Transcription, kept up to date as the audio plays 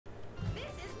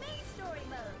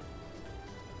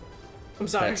I'm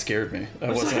sorry. That scared me. I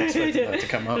wasn't expecting that to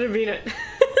come up. I didn't mean it.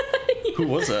 Who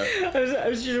was that? I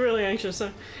was just really anxious.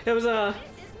 It was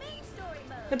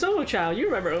it's Omo-Chow. You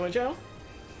remember Omo-Chow?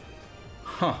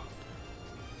 Huh.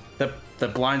 That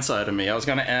blindsided me. I was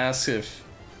gonna ask if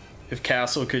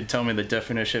Castle could tell me the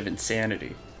definition of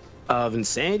insanity. Of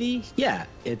insanity? Yeah,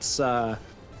 it's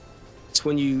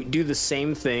when you do the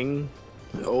same thing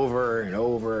over and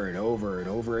over and over and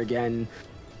over again,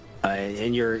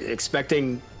 and you're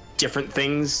expecting different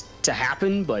things to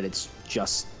happen, but it's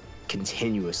just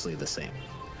continuously the same.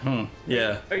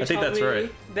 Yeah, I think that's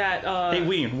right. That hey,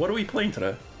 Ween, what are we playing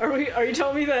today? Are you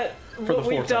telling me that what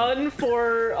we've done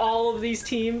for all of these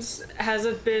teams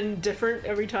hasn't been different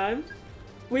every time?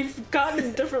 We've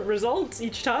gotten different results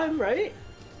each time, right?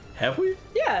 Have we?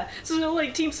 Yeah. So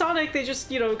like Team Sonic, they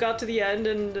just got to the end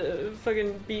and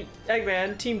fucking beat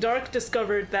Eggman. Team Dark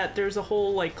discovered that there's a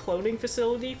whole like cloning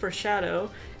facility for Shadow,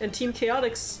 and Team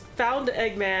Chaotix found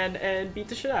Eggman and beat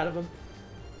the shit out of him.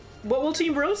 What will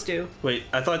Team Rose do? Wait,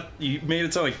 I thought you made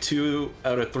it sound like 2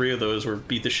 out of 3 of those were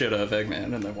beat the shit out of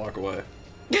Eggman and then walk away.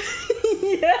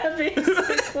 Yeah,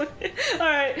 basically.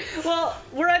 Alright, well,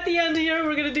 we're at the end here.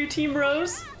 We're gonna do Team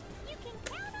Rose.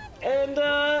 And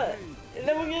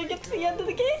then we're gonna get to the end of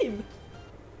the game.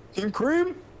 Team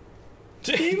Cream?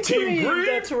 Team Cream!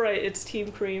 That's right, it's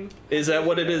Team Cream. Is that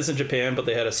what it is in Japan, but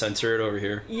they had to censor it over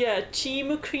here? Yeah,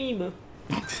 Team Cream.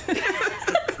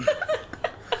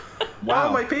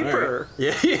 Wow, my paper!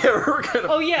 Right. Yeah, we're gonna...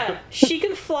 Oh yeah, she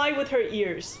can fly with her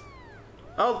ears.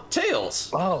 Oh,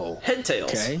 tails! Oh. Head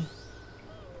tails. Okay.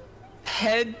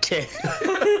 Head tail.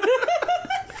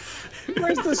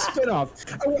 Where's the spin-off?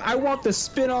 I want the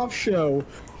spin-off show,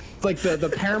 like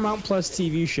the Paramount Plus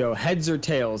TV show, Heads or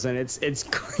Tails, and it's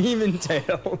Cream and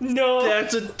Tails. No,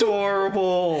 that's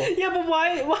adorable. Yeah, but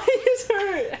why is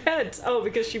her head? Oh,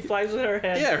 because she flies with her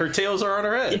head. Yeah, her tails are on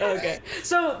her head. Okay,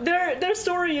 so their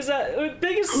story is that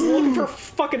Big is looking for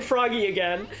fucking Froggy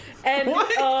again,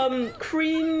 and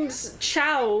Cream's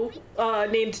Chow,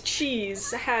 named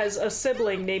Cheese, has a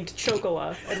sibling named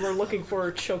Chocola, and we're looking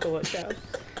for Chocola Chow.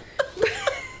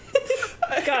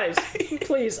 Guys,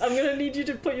 please, I'm gonna need you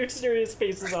to put your serious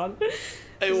faces on.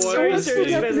 Hey, what is the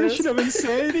definition of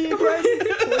insanity again? What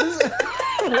is it?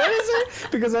 What is it?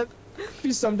 Because that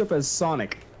be summed up as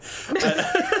Sonic.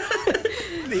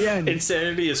 The end.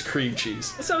 Insanity is cream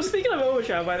cheese. So speaking of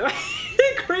Omo-Chow, by the way,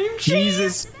 cream cheese.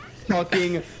 Jesus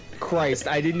fucking Christ!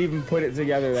 I didn't even put it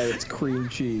together that it's cream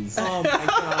cheese. Oh my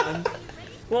god.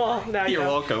 Well, now you're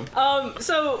welcome.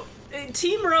 So.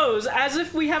 Team Rose, as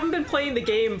if we haven't been playing the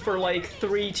game for like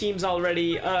 3 teams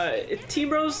already, Team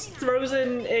Rose throws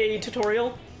in a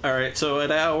tutorial. Alright, so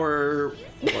at hour,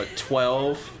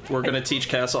 12, we're gonna teach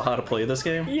Castle how to play this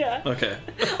game? Yeah. Okay.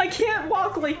 I can't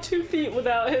walk like 2 feet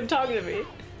without him talking to me.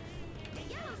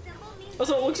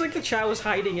 Also, it looks like the Chow is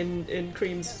hiding in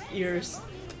Cream's ears.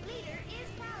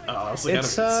 Oh, I was like,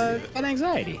 it's an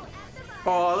anxiety.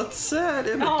 Oh, that's sad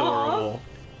and adorable.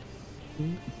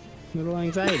 Little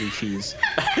anxiety cheese.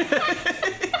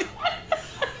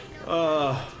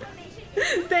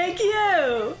 Thank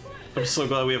you! I'm so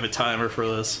glad we have a timer for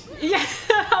this. Yeah,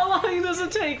 how long does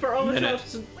it take for Omo-Chow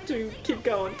to keep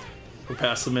going? We're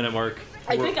past the minute mark.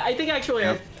 I think actually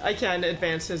I can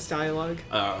advance his dialogue.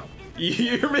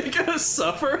 You're making us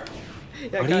suffer?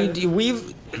 Yeah, what do you,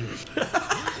 we've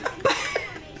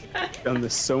done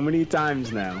this so many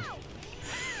times now.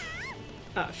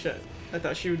 Oh shit, I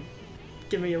thought she would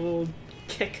give me a little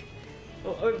kick.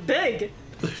 Oh, Big!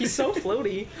 He's so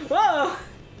floaty. Whoa!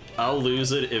 I'll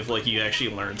lose it if like you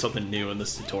actually learn something new in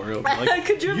this tutorial. Like,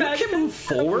 could you imagine? You can move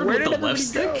forward with the left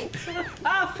stick?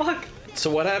 Ah, fuck! So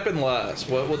what happened last?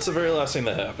 What's the very last thing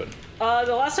that happened?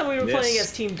 The last time we were playing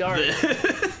as Team Dark.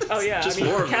 Oh yeah, just I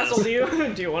mean, more Castle, do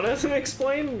you want us to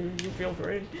explain? You feel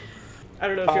free. I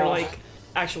don't know if you're like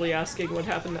actually asking what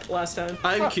happened last time.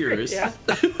 I'm curious. Yeah.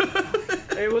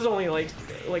 It was only like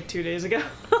 2 days ago.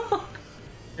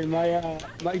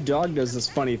 My dog does this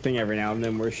funny thing every now and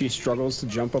then where she struggles to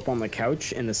jump up on the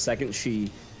couch, and the second she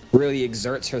really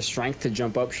exerts her strength to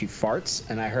jump up, she farts,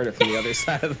 and I heard it from the other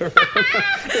side of the room.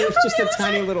 It was just a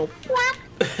tiny little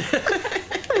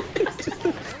it's just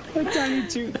a tiny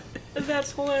toot.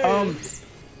 That's hilarious.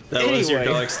 That was your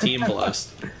dog's team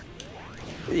blast.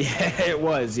 Yeah, it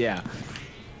was, yeah.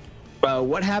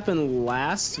 What happened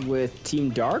last with Team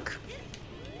Dark?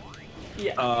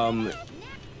 Yeah.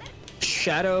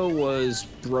 Shadow was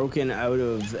broken out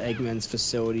of Eggman's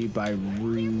facility by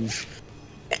Rouge.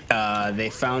 They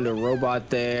found a robot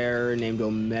there named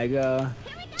Omega.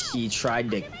 He tried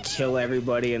to kill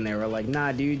everybody, and they were like,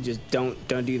 "Nah, dude, just don't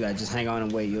do that. Just hang on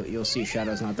and wait. You'll see.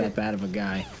 Shadow's not that bad of a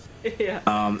guy." Yeah.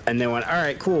 And they went, all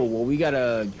right, cool. Well, we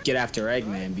gotta get after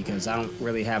Eggman because I don't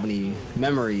really have any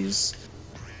memories.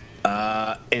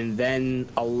 And then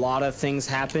a lot of things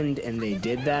happened, and they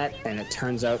did that, and it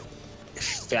turns out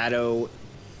Shadow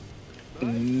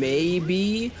may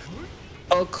be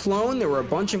a clone. There were a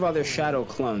bunch of other Shadow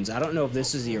clones. I don't know if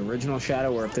this is the original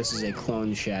Shadow or if this is a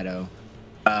clone Shadow.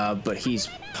 But he's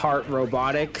part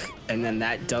robotic, and then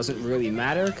that doesn't really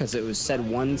matter because it was said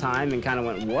one time and kind of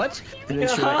went, what? And then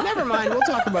she's like, never mind, we'll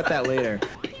talk about that later.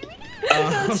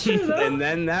 And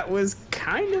then that was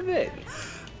kind of it.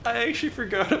 I actually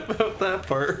forgot about that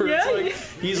part. Where Yeah, it's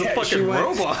like, he's a fucking went,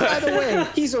 robot. By the way,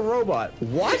 he's a robot.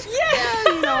 What? Yeah,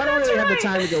 You know, I don't really have the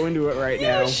time to go into it right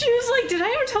now. She was like, did I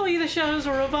ever tell you the Shadow's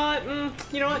a robot?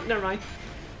 You know what? Never mind.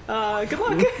 Good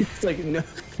luck. It's like,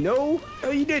 no,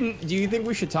 you didn't. Do you think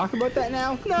we should talk about that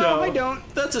now? No, I don't.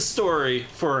 That's a story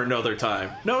for another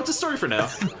time. No, it's a story for now.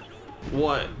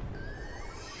 What?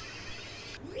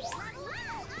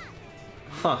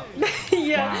 Huh.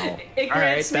 Yeah, Wow. it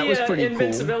grants Alright, that was me pretty cool.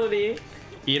 invincibility.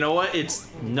 You know what? It's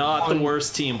not the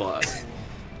worst Team Blast.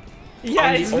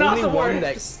 Yeah, it's the not only the one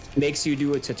worst. that makes you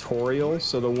do a tutorial,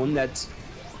 so the one that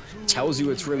tells you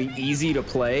it's really easy to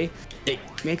play, it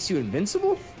makes you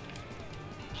invincible?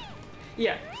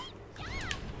 Yeah,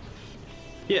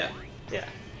 Yeah. yeah.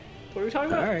 What are we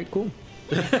talking about? Alright, cool.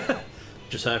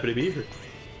 Just happy to be here.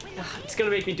 It's gonna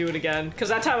make me do it again, because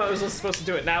that time I was supposed to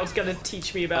do it. Now it's gonna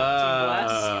teach me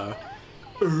about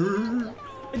Team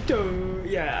Blast.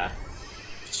 Yeah.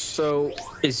 So,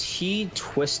 is he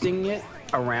twisting it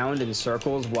around in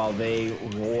circles while they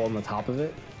roll on the top of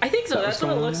it? I think so. That That's was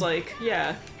what it going looks on like.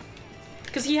 Yeah.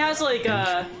 Because he has like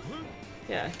yeah,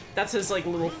 that's his like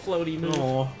little floaty move,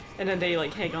 Aw. and then they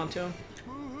like hang on to him.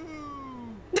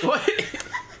 What?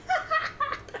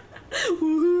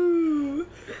 Woohoo!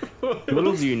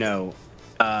 Little do you know,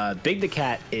 Big the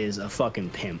Cat is a fucking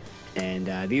pimp,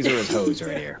 and these are his hoes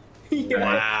right here. Yeah.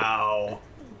 Wow.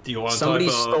 Do you want to talk Somebody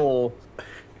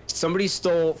about...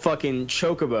 stole fucking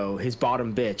Chocobo, his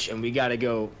bottom bitch, and we gotta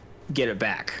go get it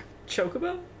back.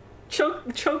 Chocobo?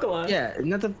 Chocola.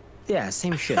 Yeah,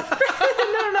 same shit.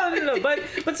 No.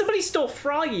 But somebody stole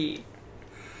Froggy.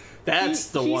 That's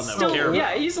the He's one that still, we care about.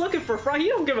 Yeah, he's looking for Froggy. He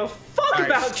don't give a fuck Alright,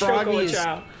 about Froggy Chocola is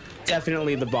Chow.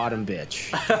 definitely the bottom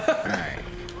bitch. Alright.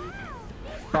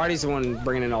 Froggy's the one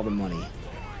bringing in all the money.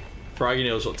 Froggy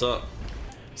knows what's up.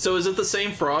 So is it the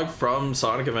same frog from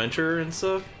Sonic Adventure and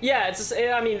stuff? Yeah, it's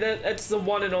the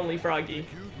one and only Froggy.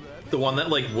 The one that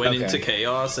like went Okay. into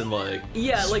chaos and like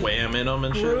Yeah, like, swam in them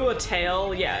and shit? Grew a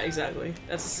tail. Yeah, exactly.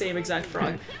 That's the same exact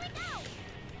frog.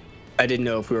 I didn't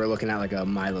know if we were looking at like a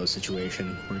Milo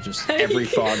situation where just every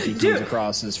frog he comes Dude.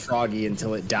 across is Froggy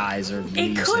until it dies or It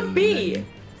leaves could him, be. and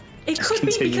It just could be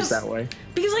continues because that way.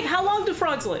 like how long do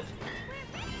frogs live?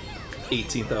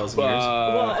 18,000 years.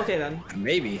 Well, okay then.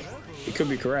 Maybe. You could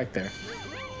be correct there.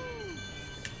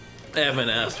 I haven't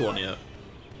asked one yet.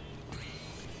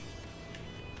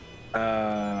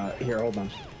 Here, hold on.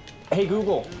 Hey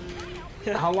Google,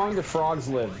 how long do frogs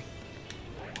live?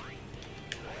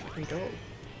 We don't.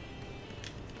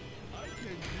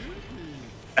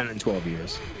 10 and 12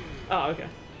 years. Oh, okay.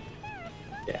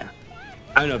 Yeah.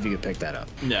 I don't know if you could pick that up.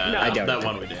 No, I doubt that it.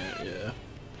 one we didn't,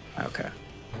 yeah. Okay.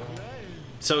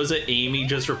 So is it Amy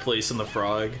just replacing the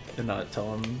frog and not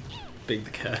telling Big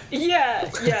the Cat? Yeah.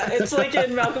 It's like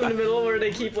in Malcolm in the Middle where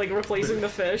they keep like replacing the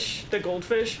fish, the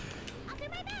goldfish.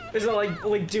 Is it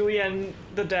like Dewey and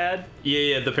the dad?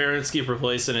 Yeah, the parents keep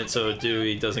replacing it so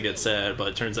Dewey doesn't get sad, but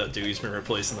it turns out Dewey's been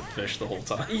replacing the fish the whole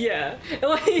time. Yeah,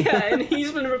 and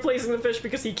he's been replacing the fish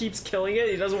because he keeps killing it.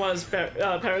 He doesn't want his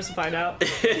parents to find out.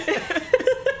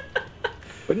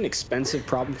 What an expensive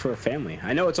problem for a family.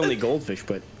 I know it's only goldfish,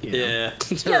 but you know, Yeah.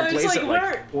 to Yeah, it's replace like, it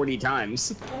where- like 40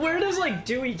 times. Where does like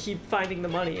Dewey keep finding the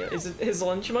money? Is it his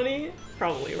lunch money?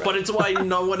 Probably, right? But it's why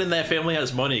no one in that family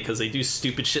has money, because they do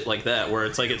stupid shit like that, where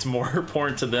it's like it's more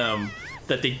important to them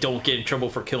that they don't get in trouble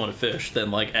for killing a fish than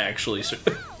like actually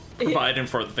providing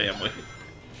for the family.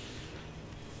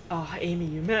 Oh, Amy,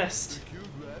 you missed.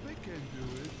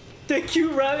 The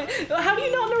cute rabbit. How do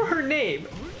you not know her name?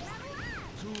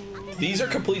 These are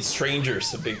complete strangers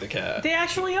to Big the Cat. They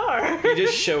actually are. He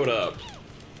just showed up.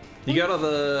 You got all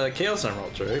the Chaos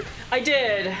Emeralds, right? I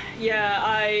did. Yeah,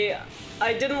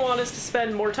 I didn't want us to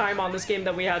spend more time on this game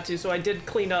than we had to, so I did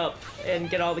clean up and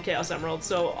get all the Chaos Emeralds.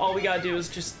 So all we gotta do is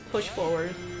just push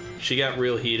forward. She got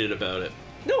real heated about it.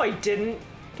 No, I didn't.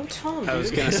 Don't tell him, dude. I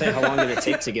was gonna say, how long did it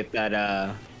take to get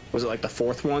that, was it like the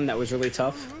fourth one that was really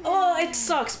tough? Oh, it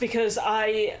sucks because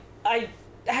I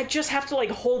just have to like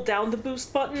hold down the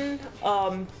boost button,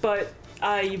 but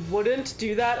I wouldn't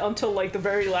do that until like the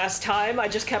very last time. I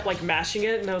just kept like mashing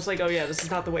it, and I was like, oh yeah, this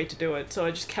is not the way to do it. So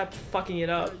I just kept fucking it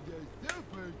up.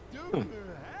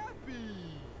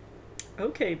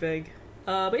 Okay, Big.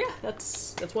 But yeah,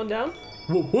 that's one down.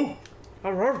 Whoa, whoa.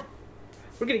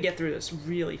 We're gonna get through this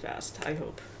really fast, I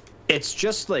hope. It's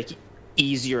just like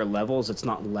easier levels. It's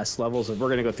not less levels. We're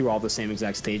gonna go through all the same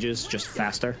exact stages, just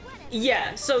faster.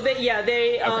 Yeah, so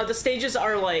the stages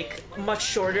are like much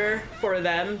shorter for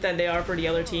them than they are for the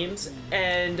other teams,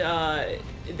 and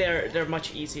they're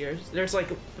much easier. There's like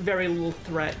very little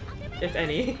threat, if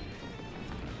any.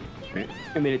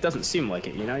 I mean, it doesn't seem like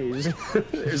it, you know? You just,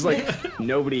 there's like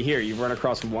nobody here. You've run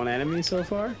across one enemy so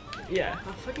far? Yeah,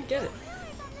 I'll fucking get it.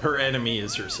 Her enemy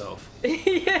is herself.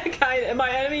 Yeah, kind of. My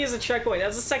enemy is a checkpoint.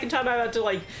 That's the second time I've had to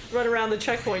like run around the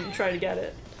checkpoint and try to get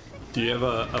it. Do you have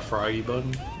a froggy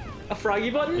button? A froggy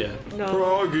button? Yeah. No.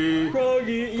 Froggy.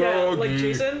 Froggy. Yeah, Froggy. like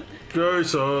Jason.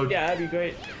 Jason. Yeah, that'd be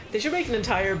great. They should make an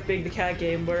entire Big the Cat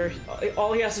game where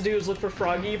all he has to do is look for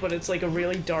Froggy, but it's like a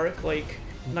really dark, like,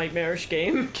 nightmarish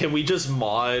game. Can we just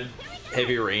mod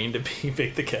Heavy Rain to be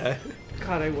Big the Cat?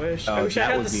 God, I wish. Oh, I wish I that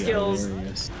had would the be skills.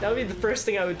 hilarious. That would be the first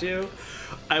thing I would do.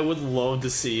 I would love to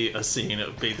see a scene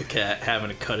of Big the Cat having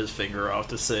to cut his finger off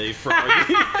to save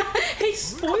Froggy. Hey,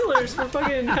 spoilers for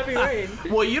fucking Heavy Rain.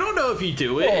 Well, you don't know if you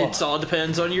do it. It all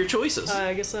depends on your choices.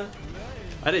 I guess so.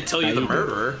 I didn't tell you the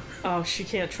murderer. Oh, she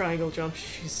can't triangle jump.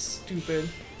 She's stupid.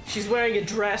 She's wearing a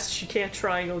dress. She can't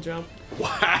triangle jump.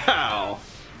 Wow.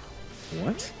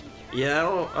 What?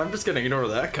 Yeah, I'm just gonna ignore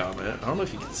that comment. I don't know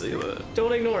if you can see that.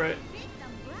 Don't ignore it.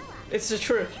 It's the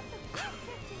truth.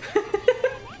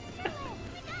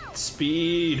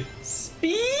 Speed.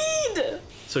 Speed!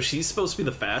 So she's supposed to be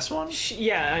the fast one?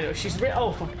 Yeah, I know. She's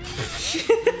oh fuck.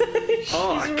 She's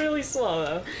Fuck. really slow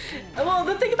though. Well,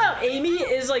 the thing about Amy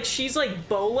is like she's like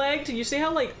bow-legged. You see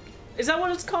how like is that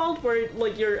what it's called? Where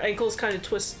like your ankles kind of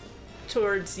twist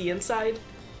towards the inside,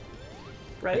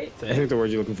 right? I think the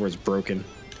word you're looking for is broken.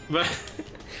 But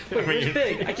Wait, where's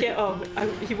Big? I can't. Oh,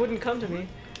 he wouldn't come to me.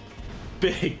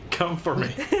 Big, come for me.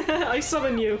 I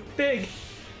summon you, Big.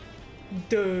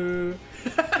 Duh.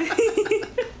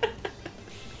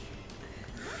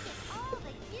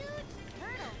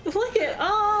 Look at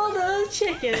all the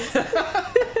chickens.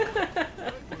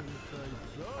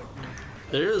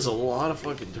 There is a lot of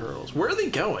fucking turtles. Where are they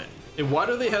going? And why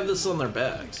do they have this on their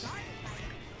backs?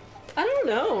 I don't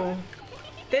know.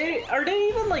 Are they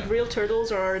even like real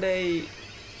turtles or are they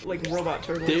like robot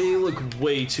turtles? They look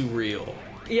way too real.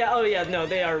 Yeah, oh yeah, no,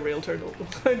 they are real turtles.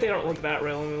 They don't look that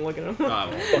real. I mean, look at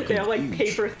them. They have like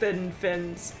paper thin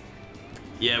fins.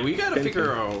 Yeah, we gotta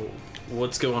figure out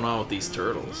what's going on with these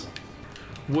turtles.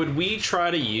 Would we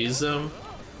try to use them?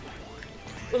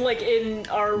 Like in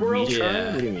our world?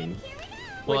 Yeah. What do you mean?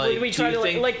 Like would we try to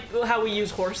think... like how we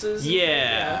use horses?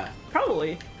 Yeah.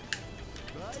 Probably.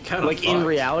 Kind of like in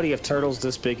reality, if turtles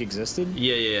this big existed?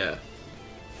 Yeah.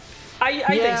 I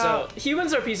think so.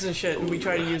 Humans are pieces of shit and we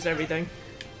try to use everything.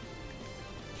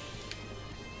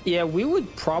 Yeah, we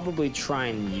would probably try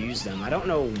and use them. I don't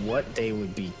know what they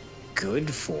would be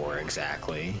good for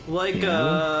exactly. Like, you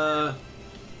know?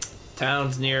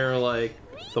 Towns near, like,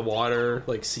 the water,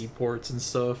 like seaports and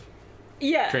stuff.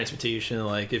 Yeah. Transportation,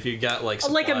 like, if you got, like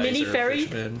a mini ferry?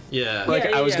 Yeah. Like,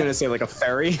 yeah, I was gonna say, like, a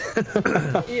ferry.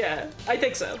 Yeah, I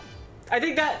think so. I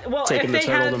think that, well, Taking if the they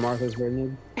turtle had... to Martha's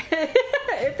Vineyard.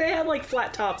 If they had, like,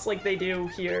 flat tops like they do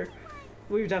here,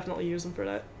 we would definitely use them for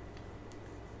that.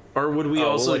 Or would we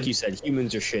also... like you said,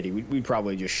 humans are shitty. We'd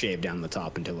probably just shave down the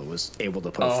top until it was able to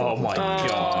put Oh my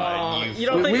god. You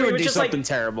don't think we would would do just, something like...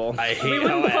 terrible. I hate We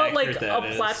how wouldn't put, accurate like, that a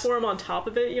is. platform on top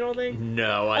of it, you don't think?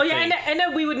 No, I Oh, think... yeah, and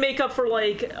then we would make up for,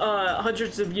 like,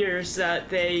 hundreds of years that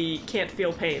they can't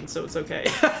feel pain, so it's okay.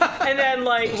 And then,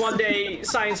 like, one day,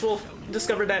 science will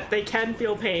discover that they can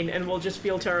feel pain and will just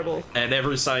feel terrible. And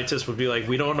every scientist would be like,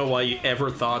 we don't know why you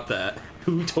ever thought that.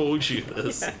 Who told you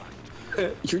this? Yeah.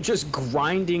 You're just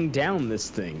grinding down this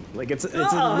thing. Like, it's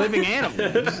a living animal.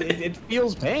 It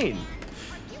feels pain.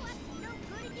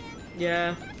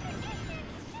 Yeah.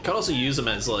 Could also use them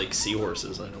as, like,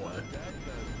 seahorses in a way.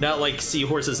 Not like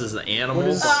seahorses as an animal,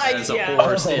 What is- but as a yeah.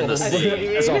 horse in the I see what sea.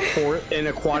 you As mean. an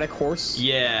aquatic horse?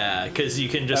 Yeah, because you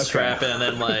can just Okay. strap it and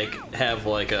then, like, have,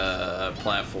 like, a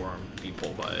platform be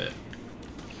pulled by it.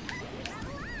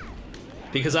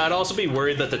 Because I'd also be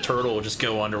worried that the turtle will just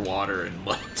go underwater and,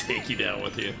 like, take you down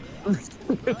with you.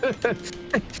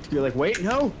 You're like, wait,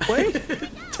 no, wait.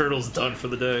 Turtle's done for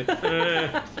the day.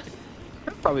 That'd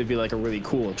probably be like a really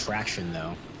cool attraction,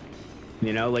 though.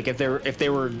 You know, like if they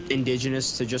were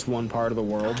indigenous to just one part of the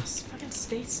world, Just fucking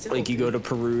stay still. like you go to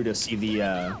Peru to see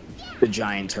the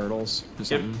giant turtles or It'd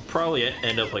something. probably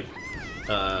end up, like,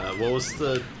 What was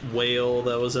the whale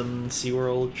that was in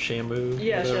SeaWorld? Shamu?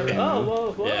 Yeah, whatever? Shamu. Oh,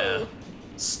 whoa, whoa. Yeah.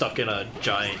 Stuck in a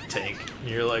giant tank. And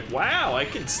you're like, wow, I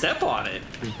can step on it.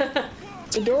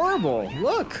 It's adorable.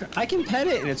 Look, I can pet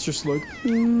it, and it's just like.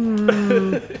 I'm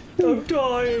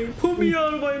dying. Put me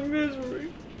out of my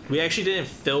misery. We actually didn't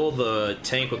fill the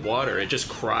tank with water. It just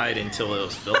cried until it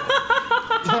was filled.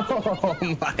 Oh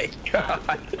my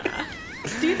god.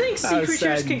 Do you think sea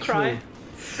creatures can cry?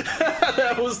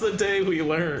 That was the day we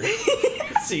learned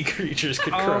sea creatures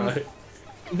could cry.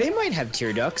 They might have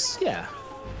tear ducts. Yeah.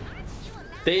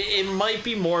 It might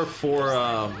be more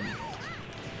for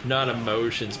not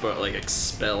emotions, but like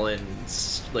expelling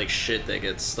like shit that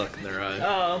gets stuck in their eye.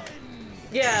 Oh.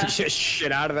 Yeah. Just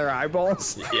shit out of their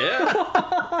eyeballs. Yeah.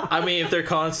 I mean, if they're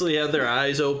constantly have their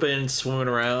eyes open, swimming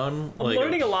around, I'm like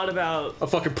learning a lot about a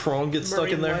fucking prawn gets stuck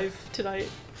in marine there. life tonight.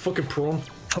 Fucking prawn.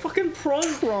 Fucking prawn.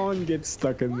 Prawn gets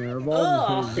stuck in there.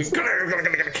 Ugh.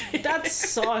 That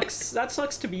sucks. That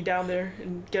sucks to be down there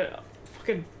and get a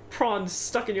fucking prawn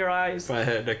stuck in your eyes. If I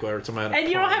had Nick Larry, And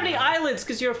you don't have any eyelids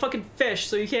because you're a fucking fish,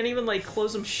 so you can't even like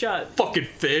close them shut. Fucking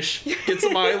fish. Get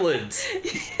some eyelids.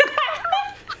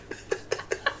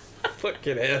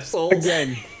 Fucking assholes.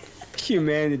 Again,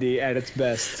 humanity at its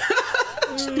best.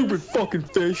 Stupid fucking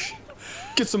fish.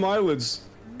 Get some eyelids.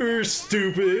 You're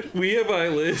stupid. We have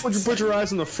eyelids. Why don't you put your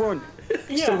eyes on the front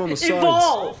instead of on the sides?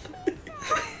 Evolve!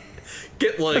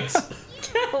 Get legs.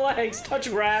 Get legs,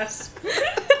 touch grass.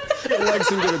 Get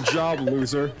legs and get a job,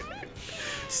 loser.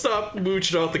 Stop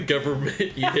mooching off the government,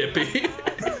 you hippie.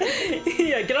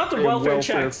 Yeah, get off the welfare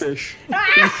checks. Fish.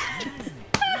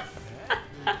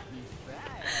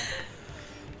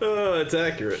 Oh, it's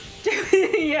accurate.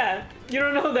 Yeah, you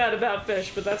don't know that about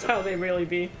fish, but that's how they really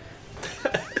be.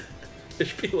 It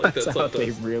should be like That's that how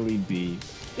they sometimes. really be.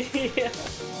 Yeah.